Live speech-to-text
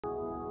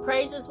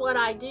Praise is what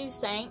I do,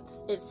 saints.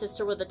 It's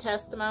Sister with a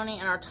Testimony,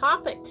 and our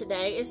topic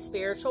today is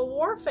spiritual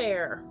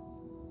warfare.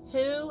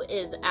 Who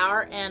is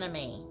our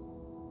enemy?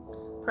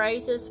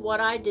 Praise is what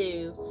I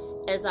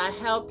do as I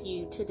help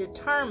you to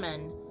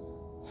determine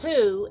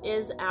who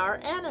is our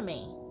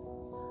enemy.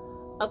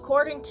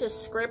 According to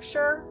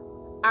Scripture,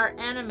 our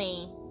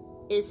enemy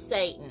is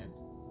Satan,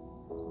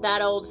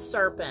 that old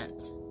serpent,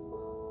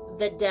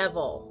 the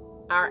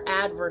devil, our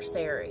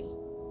adversary.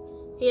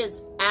 He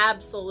is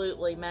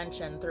absolutely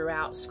mentioned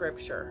throughout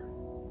Scripture.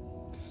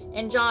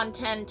 In John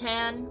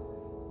 10:10,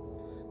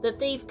 the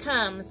thief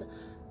comes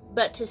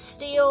but to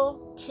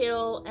steal,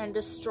 kill, and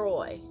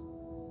destroy.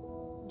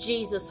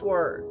 Jesus'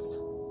 words.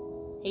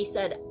 He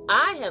said,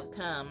 I have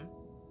come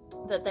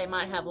that they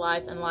might have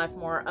life and life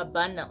more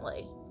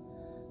abundantly.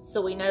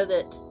 So we know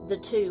that the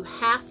two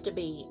have to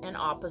be in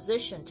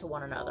opposition to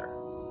one another.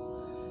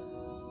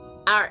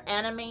 Our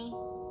enemy,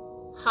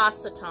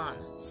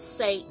 Hasatan,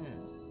 Satan,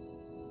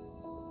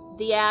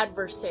 the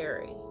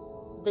adversary,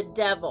 the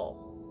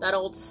devil, that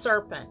old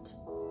serpent.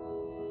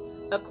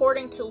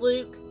 According to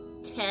Luke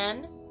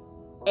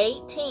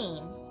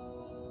 10:18,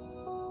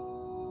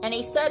 and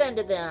he said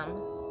unto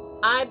them,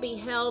 I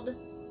beheld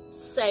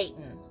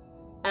Satan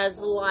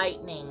as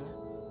lightning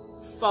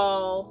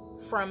fall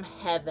from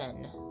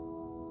heaven.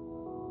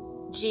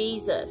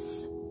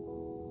 Jesus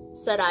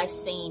said, I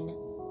seen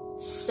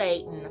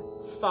Satan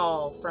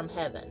fall from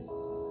heaven.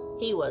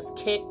 He was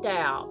kicked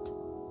out.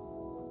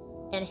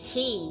 And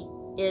he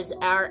is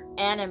our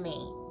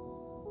enemy.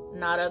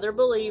 Not other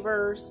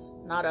believers,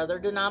 not other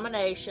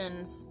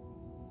denominations,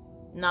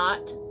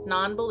 not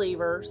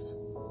non-believers.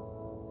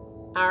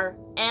 Our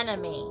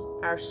enemy,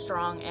 our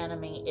strong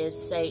enemy,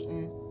 is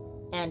Satan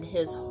and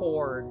his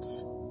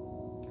hordes.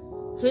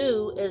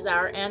 Who is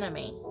our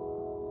enemy?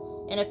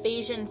 In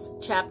Ephesians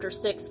chapter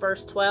 6,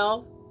 verse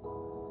 12,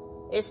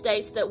 it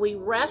states that we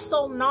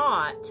wrestle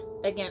not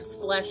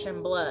against flesh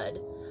and blood,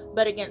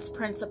 but against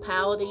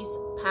principalities,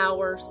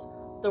 powers,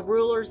 the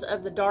rulers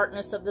of the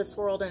darkness of this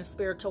world, and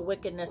spiritual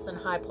wickedness in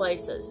high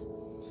places.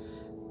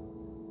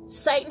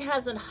 Satan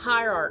has a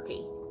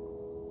hierarchy.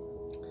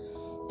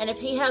 And if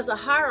he has a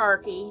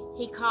hierarchy,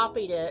 he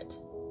copied it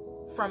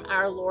from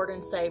our Lord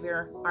and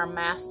Savior, our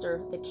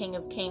Master, the King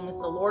of Kings,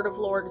 the Lord of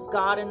Lords,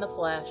 God in the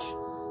flesh,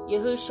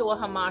 Yahushua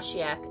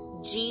HaMashiach,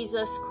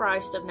 Jesus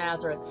Christ of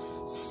Nazareth.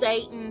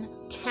 Satan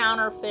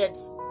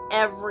counterfeits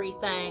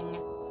everything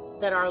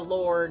that our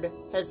Lord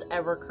has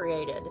ever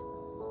created.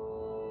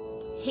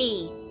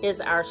 He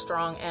is our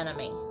strong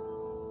enemy.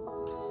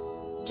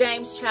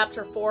 James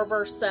chapter 4,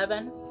 verse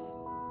 7.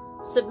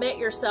 Submit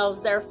yourselves,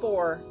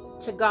 therefore,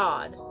 to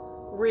God.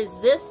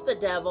 Resist the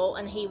devil,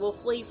 and he will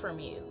flee from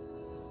you.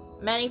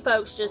 Many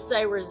folks just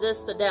say,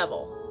 resist the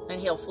devil, and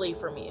he'll flee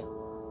from you.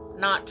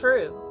 Not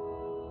true.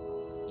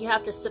 You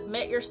have to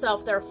submit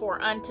yourself,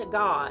 therefore, unto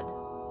God,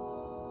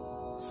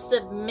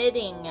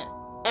 submitting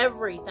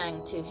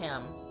everything to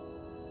him,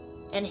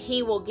 and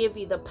he will give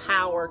you the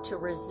power to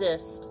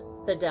resist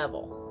the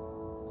devil.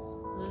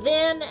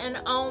 Then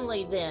and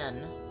only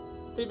then,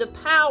 through the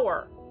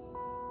power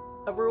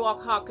of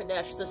Ruach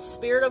HaKodesh, the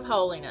Spirit of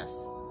holiness,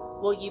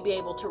 will you be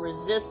able to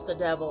resist the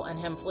devil and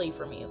him flee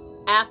from you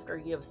after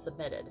you have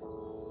submitted.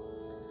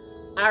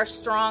 Our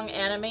strong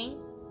enemy,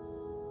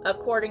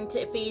 according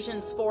to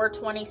Ephesians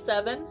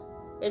 4:27,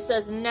 it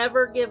says,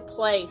 never give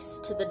place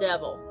to the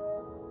devil.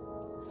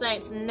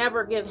 Saints,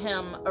 never give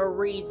him a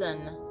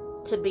reason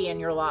to be in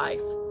your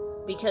life,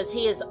 because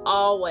he is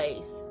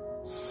always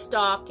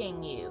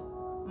stalking you,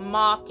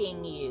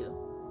 mocking you,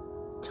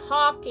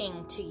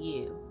 talking to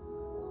you.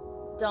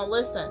 Don't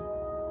listen.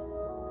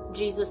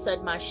 Jesus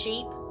said, my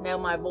sheep know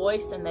my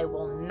voice, and they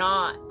will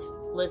not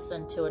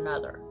listen to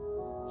another.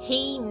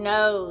 He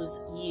knows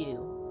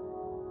you,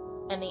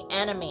 and the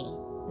enemy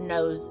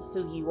knows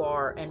who you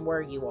are and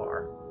where you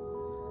are.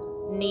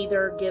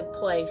 Neither give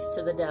place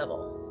to the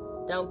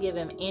devil. Don't give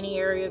him any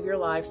area of your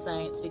life,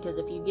 saints, because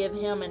if you give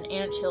him an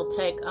inch, he'll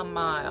take a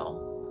mile.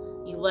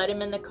 You let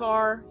him in the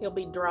car, he'll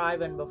be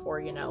driving before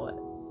you know it.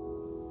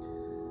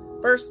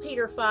 1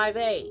 Peter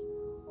 5:8,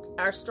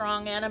 our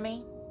strong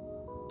enemy,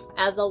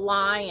 as a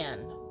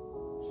lion,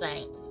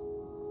 saints.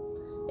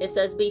 It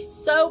says, be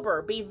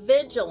sober, be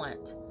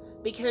vigilant,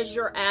 because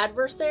your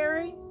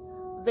adversary,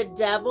 the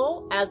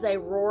devil, as a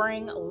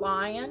roaring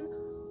lion,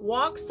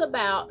 walks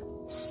about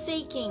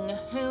seeking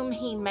whom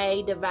he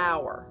may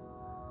devour.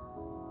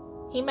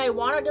 He may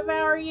want to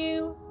devour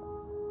you,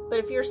 but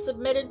if you're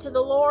submitted to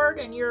the Lord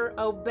and you're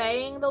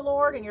obeying the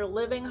Lord and you're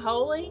living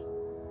holy,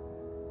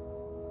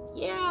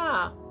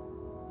 yeah.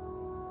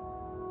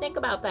 Think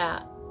about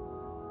that.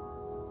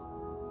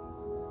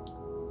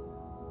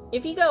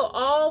 If you go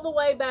all the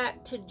way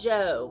back to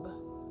Job,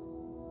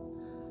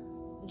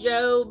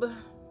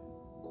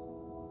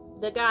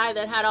 the guy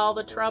that had all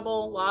the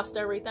trouble, lost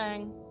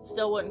everything,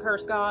 still wouldn't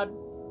curse God.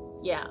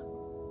 Yeah.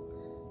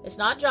 It's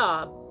not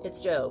Job,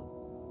 it's Job.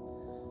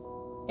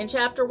 In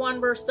chapter 1,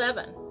 verse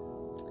 7,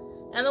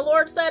 and the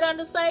Lord said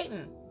unto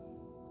Satan,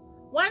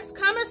 whence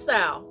comest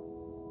thou?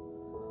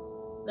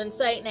 Then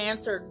Satan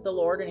answered the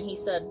Lord, and he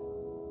said,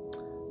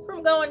 from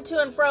from going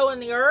to and fro in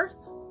the earth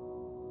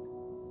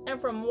and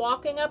from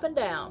walking up and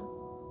down.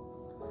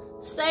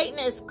 Satan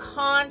is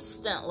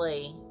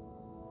constantly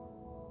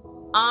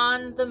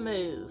on the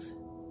move.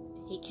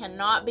 He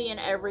cannot be in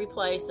every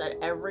place at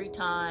every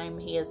time.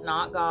 He is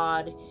not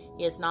God.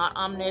 He is not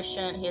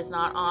omniscient. He is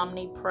not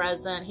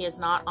omnipresent. He is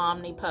not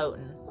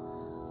omnipotent.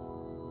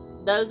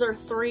 Those are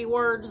three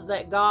words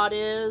that God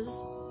is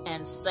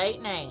and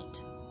Satan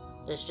ain't.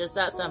 It's just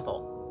that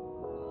simple.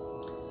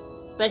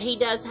 But he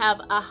does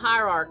have a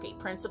hierarchy.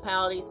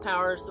 Principalities,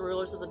 powers, the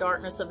rulers of the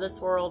darkness of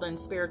this world, and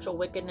spiritual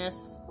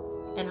wickedness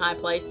in high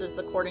places,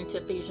 according to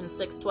Ephesians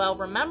 6:12.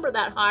 Remember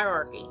that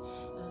hierarchy.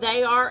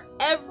 They are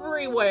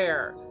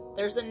everywhere.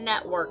 There's a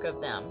network of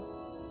them.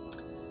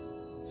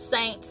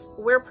 Saints,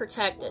 we're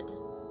protected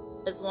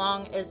as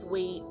long as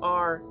we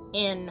are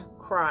in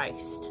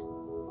Christ.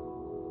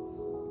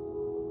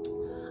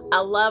 I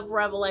love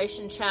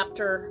Revelation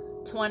chapter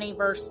 20,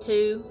 verse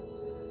 2.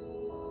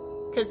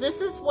 Because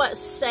this is what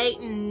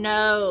Satan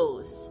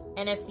knows.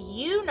 And if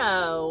you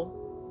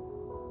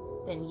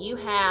know, then you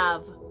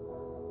have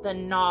the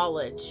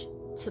knowledge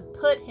to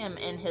put him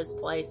in his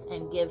place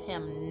and give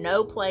him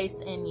no place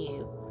in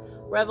you.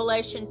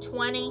 Revelation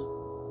 20,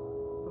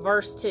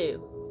 verse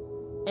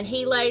 2. And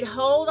he laid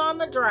hold on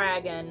the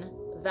dragon,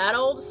 that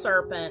old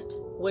serpent,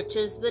 which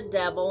is the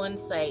devil and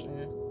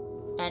Satan,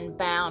 and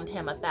bound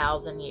him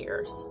 1,000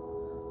 years.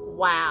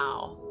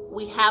 Wow.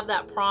 We have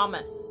that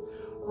promise.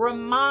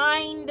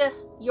 Remind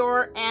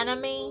your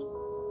enemy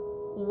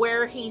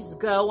where he's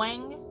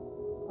going.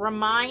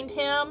 Remind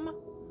him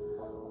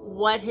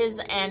what his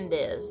end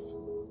is.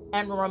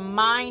 And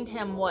remind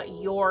him what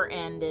your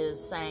end is,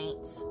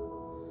 saints.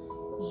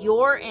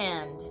 Your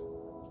end,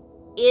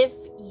 if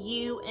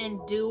you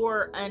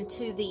endure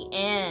unto the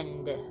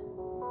end,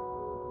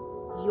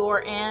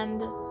 your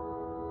end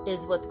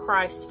is with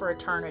Christ for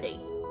eternity.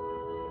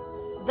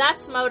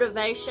 That's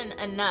motivation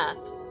enough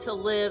to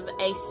live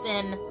a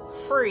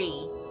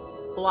sin-free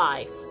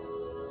life.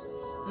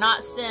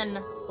 Not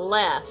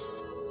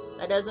sin-less.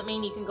 That doesn't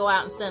mean you can go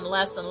out and sin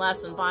less and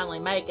less and finally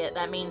make it.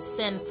 That means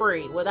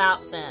sin-free,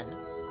 without sin.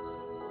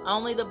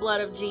 Only the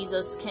blood of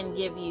Jesus can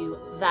give you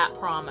that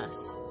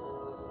promise.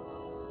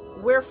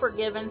 We're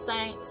forgiven,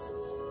 saints.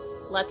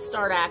 Let's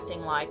start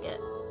acting like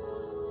it.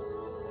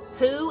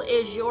 Who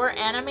is your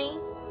enemy?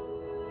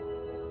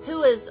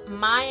 Who is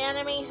my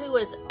enemy? Who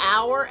is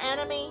our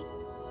enemy?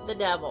 The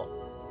devil.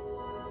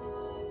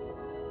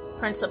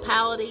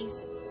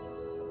 Principalities,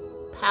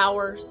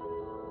 powers,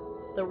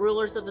 the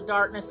rulers of the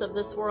darkness of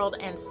this world,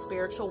 and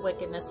spiritual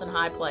wickedness in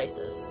high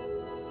places.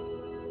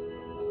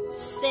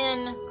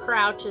 Sin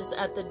crouches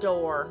at the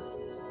door.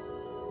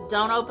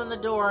 Don't open the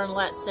door and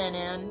let sin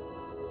in.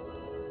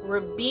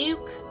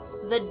 Rebuke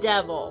the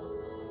devil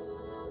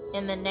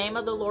in the name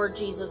of the Lord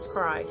Jesus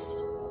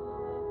Christ.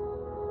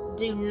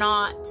 Do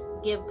not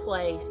give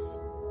place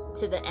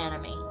to the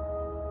enemy.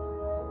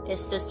 His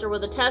sister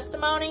with a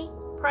testimony.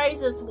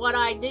 Praise is what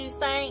I do,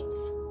 saints.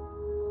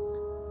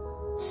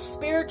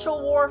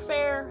 Spiritual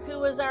warfare.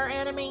 Who is our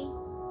enemy?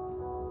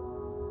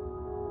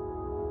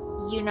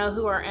 You know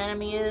who our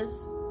enemy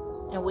is.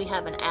 And we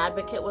have an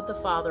advocate with the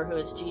Father, who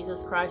is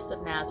Jesus Christ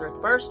of Nazareth.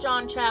 1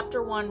 John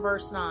chapter 1,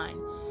 verse 9.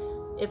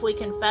 If we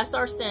confess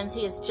our sins,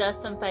 he is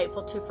just and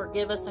faithful to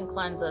forgive us and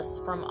cleanse us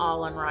from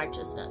all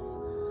unrighteousness.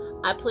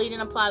 I plead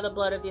and apply the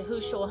blood of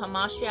Yahushua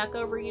HaMashiach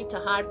over you to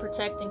hide,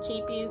 protect, and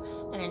keep you.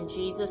 And in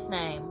Jesus'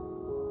 name,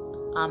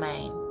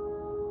 Amen.